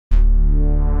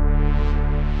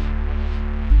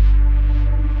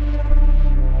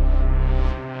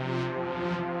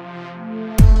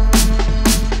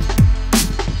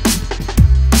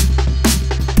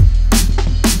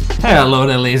Hello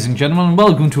there ladies and gentlemen, and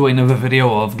welcome to another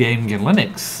video of Gaming in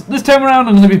Linux. This time around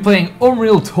I'm going to be playing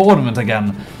Unreal Tournament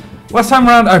again. Last time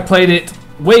around I played it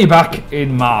way back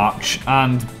in March,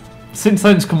 and since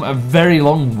then it's come a very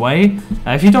long way.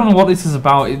 If you don't know what this is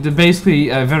about, it's basically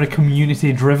very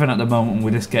community driven at the moment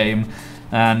with this game,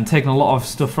 and taking a lot of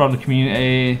stuff from the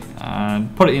community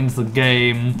and put it into the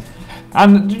game,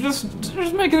 and just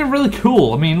making it really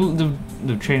cool. I mean,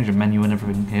 they've changed the menu and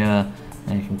everything here.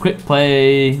 You can quick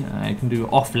play, you can do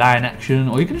offline action,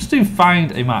 or you can just do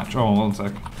find a match. Oh, one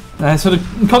sec. So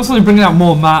they're constantly bringing out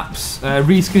more maps,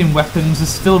 reskinning weapons. They're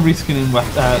still reskinning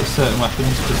certain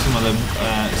weapons because some of them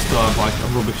still have like a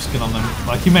rubbish skin on them.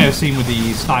 Like you may have seen with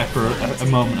the sniper a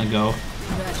moment ago,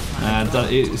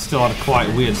 that it still had a quite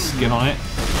weird skin on it.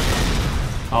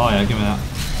 Oh yeah, give me that.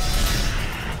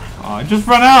 Oh, it just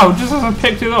ran out just as I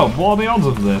picked it up. What are the odds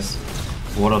of this?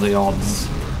 What are the odds?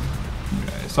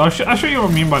 So I'll show you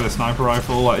what I mean by the sniper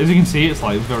rifle. Like, as you can see, it's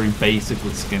like very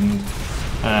basically skinned,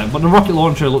 but the rocket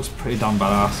launcher looks pretty damn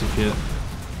badass. If you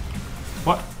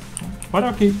what? Why do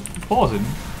I keep pausing?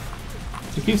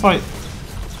 It keeps like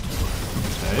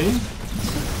okay,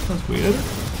 that's weird.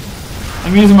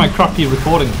 I'm using my crappy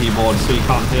recording keyboard, so you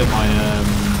can't hear my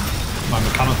my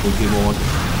mechanical keyboard.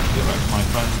 Get back to my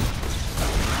friend.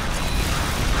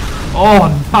 Oh,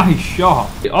 nice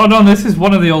shot! Oh no, this is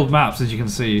one of the old maps, as you can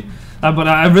see. But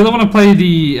I really want to play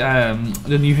the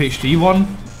new HD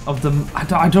one of them.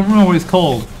 I don't remember what it's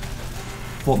called,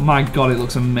 but my god, it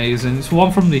looks amazing. It's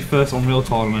one from the first Unreal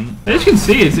Tournament. As you can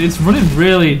see, it's running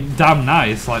really damn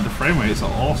nice. Like the frame rates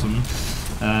are awesome.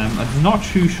 I'm not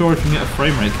too sure if you can get a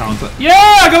frame rate counter. Yeah,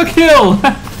 I got a kill.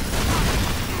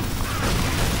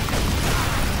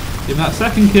 Give me that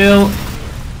second kill.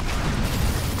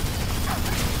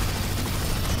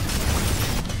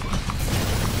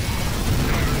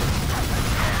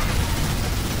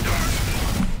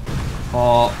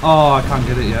 Oh, I can't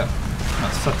get it yet.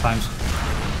 That's sad times.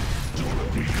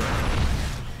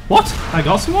 What? I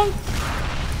got someone?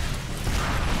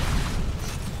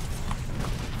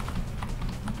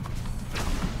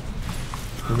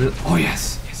 Oh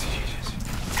yes! Yes, yes, yes.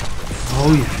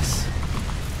 Oh yes.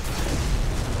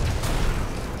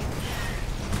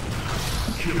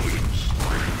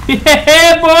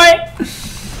 Yeah, boy!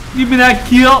 Give me that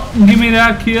kill! Give me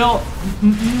that kill!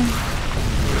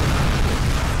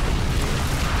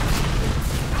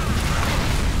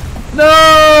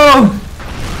 No!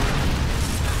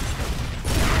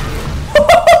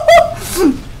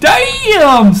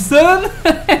 Damn, son!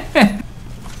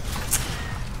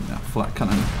 Flat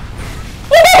cannon.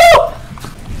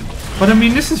 But I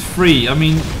mean, this is free. I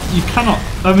mean, you cannot.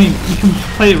 I mean, you can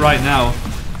play it right now.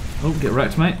 Oh, get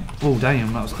wrecked, mate. Oh,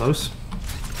 damn, that was close.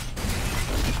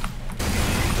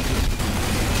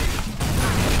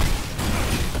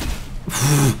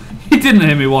 He didn't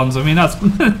hit me once. I mean, that's.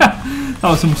 That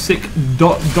was some sick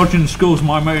dodging skills,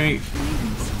 my mate.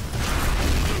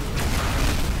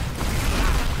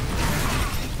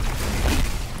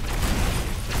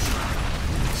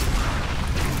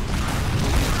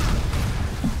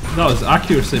 That was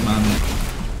accuracy, man.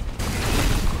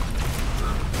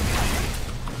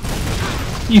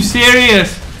 You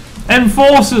serious?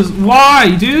 Enforcers,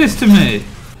 why do this to me?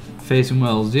 Facing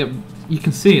Worlds, yep. You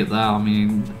can see it there. I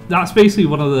mean, that's basically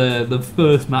one of the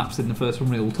first maps in the first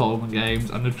Unreal Tournament games,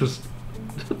 and it just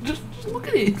look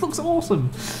at it. It looks awesome.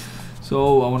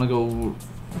 So I want to go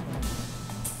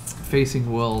Facing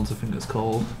Worlds, I think it's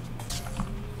called.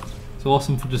 It's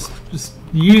awesome for just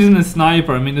using a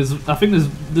sniper. I mean, I think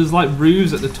there's like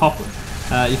roofs at the top.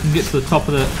 You can get to the top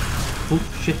of the. Oh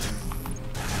shit.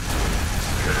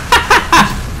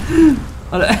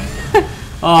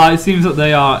 Oh, it seems that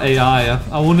they are AI.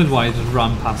 I wondered why he just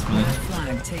ran past me.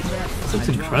 It looks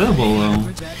incredible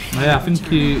though. Yeah, I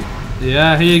think you...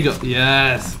 Yeah, here you go.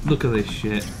 Yes, look at this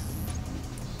shit.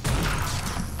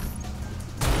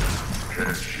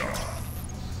 Headshot.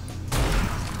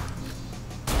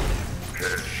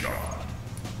 Headshot.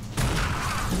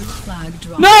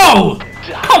 No!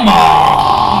 Come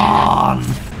on!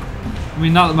 I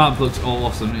mean, that map looks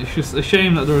awesome. It's just a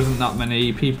shame that there isn't that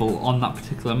many people on that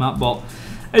particular map, but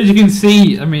as you can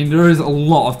see, I mean, there is a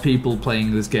lot of people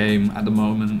playing this game at the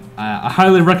moment. I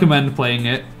highly recommend playing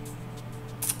it.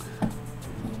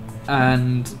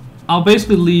 And I'll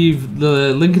basically leave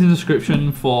the link in the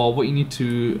description for what you need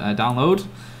to download.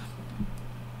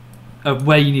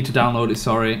 Where you need to download it,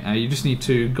 sorry. You just need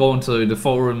to go into the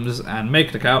forums and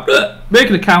make an account. Make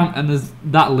an account, and there's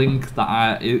that link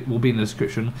that it will be in the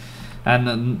description. And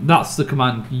then that's the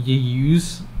command you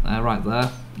use right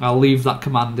there. I'll leave that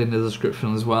command in the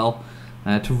description as well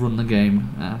to run the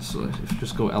game. So if you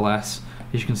just go ls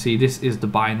As you can see, this is the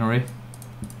binary.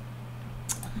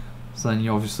 So then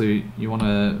you obviously want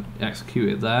to execute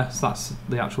it there. So that's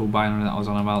the actual binary that I was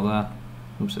on about there.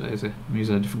 Oops, daisy. I'm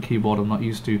using a different keyboard I'm not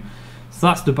used to. So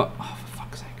that's the oh, for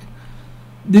fuck's sake.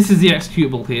 This is the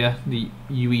executable here, the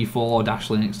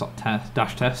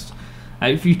UE4-Linux-Test.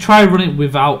 If you try run it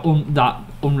without that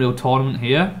Unreal Tournament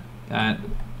here, if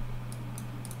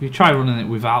you try running it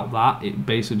without that, it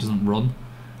basically doesn't run.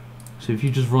 So if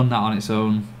you just run that on its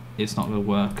own, it's not going to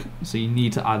work. So you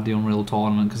need to add the Unreal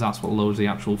Tournament because that's what loads the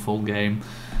actual full game.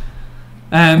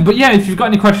 But yeah, if you've got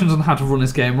any questions on how to run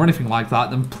this game or anything like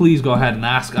that, then please go ahead and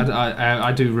ask.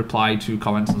 I do reply to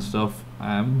comments and stuff.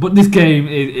 But this game,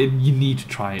 you need to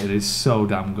try it. It is so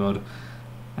damn good.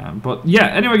 But yeah,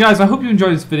 anyway guys, I hope you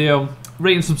enjoyed this video.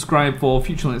 Rate and subscribe for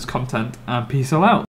future Linux content, and peace out.